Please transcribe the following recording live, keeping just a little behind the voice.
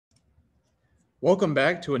Welcome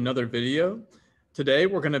back to another video. Today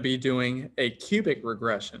we're going to be doing a cubic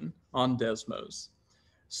regression on Desmos.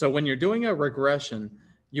 So when you're doing a regression,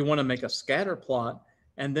 you want to make a scatter plot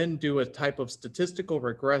and then do a type of statistical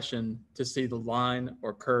regression to see the line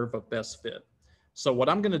or curve of best fit. So what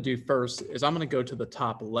I'm going to do first is I'm going to go to the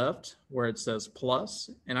top left where it says plus,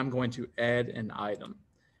 and I'm going to add an item,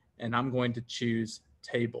 and I'm going to choose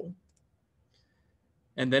table.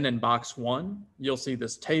 And then in box 1, you'll see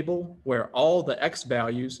this table where all the x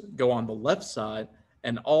values go on the left side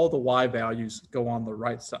and all the y values go on the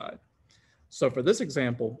right side. So for this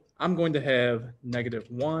example, I'm going to have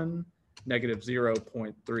 -1,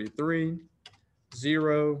 -0.33,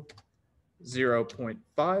 0,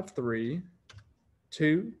 0.53,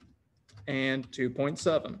 2, and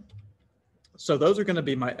 2.7. So those are going to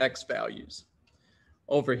be my x values.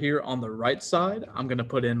 Over here on the right side, I'm going to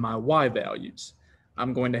put in my y values.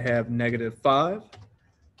 I'm going to have -5,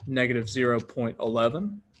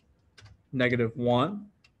 -0.11, -1,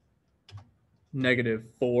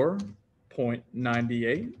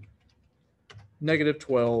 -4.98,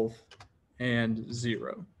 -12, and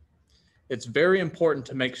 0. It's very important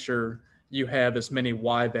to make sure you have as many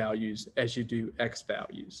y values as you do x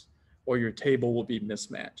values, or your table will be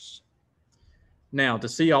mismatched. Now, to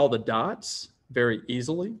see all the dots very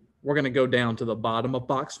easily, we're going to go down to the bottom of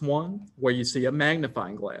box 1 where you see a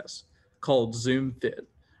magnifying glass called Zoom Fit.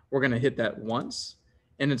 We're going to hit that once,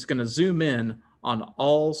 and it's going to zoom in on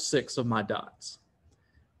all 6 of my dots.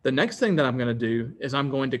 The next thing that I'm going to do is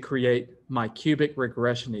I'm going to create my cubic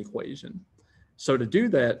regression equation. So to do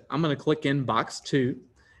that, I'm going to click in box 2,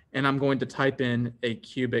 and I'm going to type in a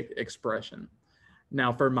cubic expression.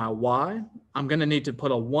 Now for my y, I'm going to need to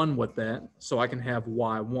put a 1 with that so I can have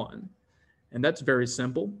y1. And that's very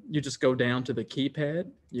simple. You just go down to the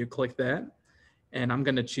keypad, you click that, and I'm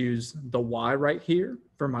going to choose the y right here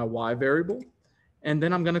for my y variable, and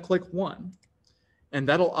then I'm going to click 1. And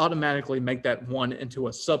that'll automatically make that 1 into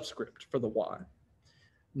a subscript for the y.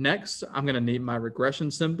 Next, I'm going to need my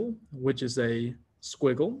regression symbol, which is a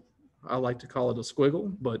squiggle. I like to call it a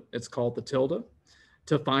squiggle, but it's called the tilde.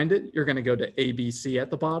 To find it, you're going to go to ABC at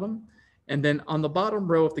the bottom. And then on the bottom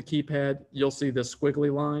row of the keypad, you'll see this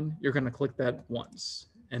squiggly line. You're going to click that once,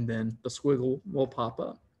 and then the squiggle will pop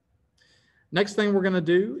up. Next thing we're going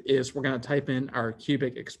to do is we're going to type in our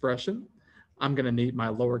cubic expression. I'm going to need my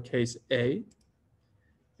lowercase a,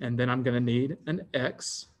 and then I'm going to need an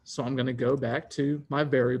x. So I'm going to go back to my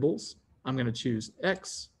variables. I'm going to choose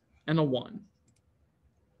x and a 1.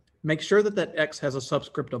 Make sure that that x has a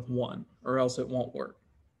subscript of 1, or else it won't work.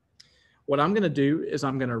 What I'm going to do is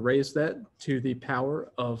I'm going to raise that to the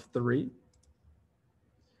power of 3.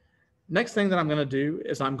 Next thing that I'm going to do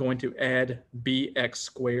is I'm going to add bx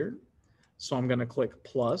squared. So I'm going to click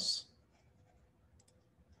plus,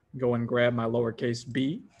 go and grab my lowercase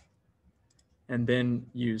b, and then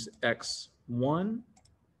use x1,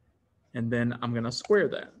 and then I'm going to square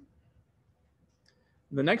that.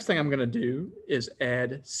 The next thing I'm going to do is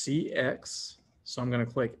add cx. So I'm going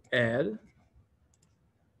to click add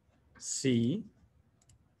c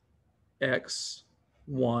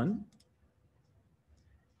x1,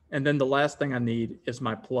 and then the last thing I need is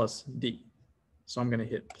my plus d. So I'm going to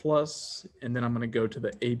hit plus, and then I'm going to go to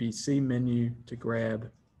the ABC menu to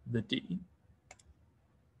grab the d.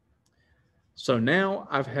 So now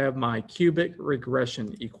I have my cubic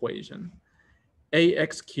regression equation: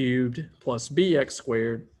 ax cubed plus bx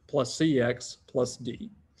squared plus cx plus d.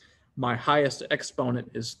 My highest exponent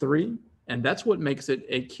is 3. And that's what makes it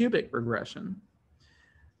a cubic regression.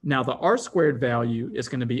 Now the r squared value is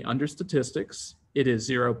going to be under statistics. It is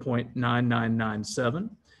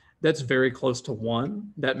 0.9997. That's very close to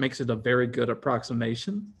 1. That makes it a very good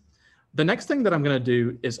approximation. The next thing that I'm going to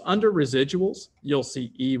do is under residuals, you'll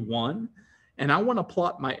see E1, and I want to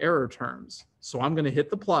plot my error terms. So I'm going to hit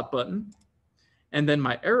the plot button, and then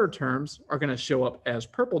my error terms are going to show up as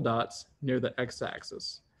purple dots near the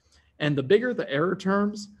x-axis. And the bigger the error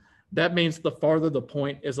terms, that means the farther the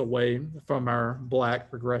point is away from our black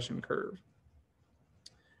regression curve.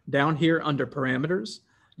 Down here under parameters,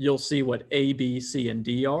 you'll see what A, B, C, and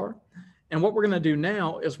D are. And what we're going to do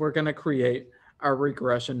now is we're going to create our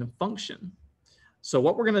regression function. So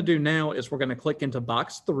what we're going to do now is we're going to click into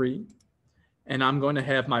box 3, and I'm going to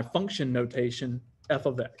have my function notation f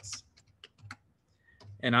of x.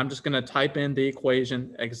 And I'm just going to type in the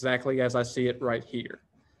equation exactly as I see it right here.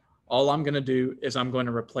 All I'm going to do is I'm going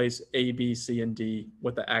to replace A, B, C, and D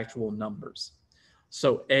with the actual numbers.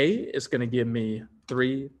 So A is going to give me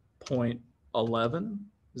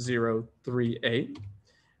 3.11038.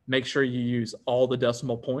 Make sure you use all the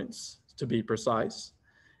decimal points to be precise.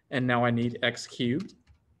 And now I need x cubed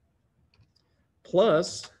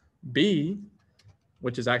plus b,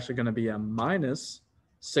 which is actually going to be a minus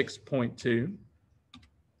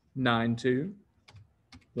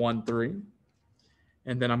 6.29213.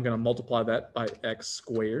 And then I'm going to multiply that by x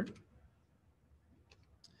squared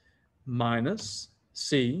minus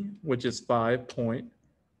c, which is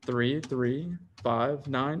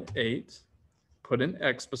 5.33598. Put an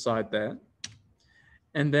x beside that.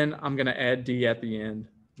 And then I'm going to add d at the end,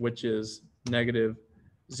 which is negative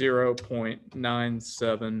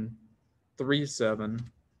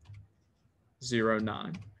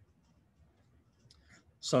 0.973709.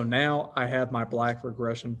 So now I have my black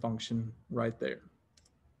regression function right there.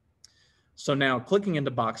 So now clicking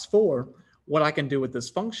into box 4, what I can do with this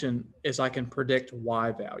function is I can predict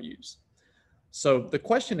y values. So the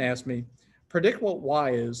question asked me, predict what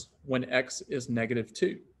y is when x is negative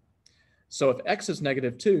 2. So if x is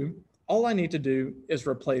negative 2, all I need to do is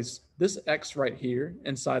replace this x right here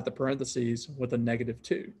inside the parentheses with a negative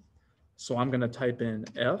 2. So I'm going to type in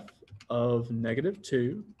f of negative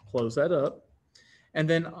 2, close that up. And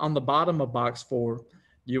then on the bottom of box 4,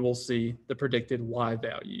 you will see the predicted y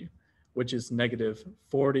value, which is negative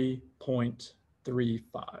 40.35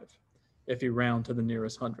 if you round to the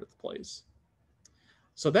nearest hundredth place.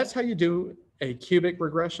 So that's how you do a cubic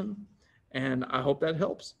regression, and I hope that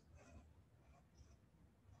helps.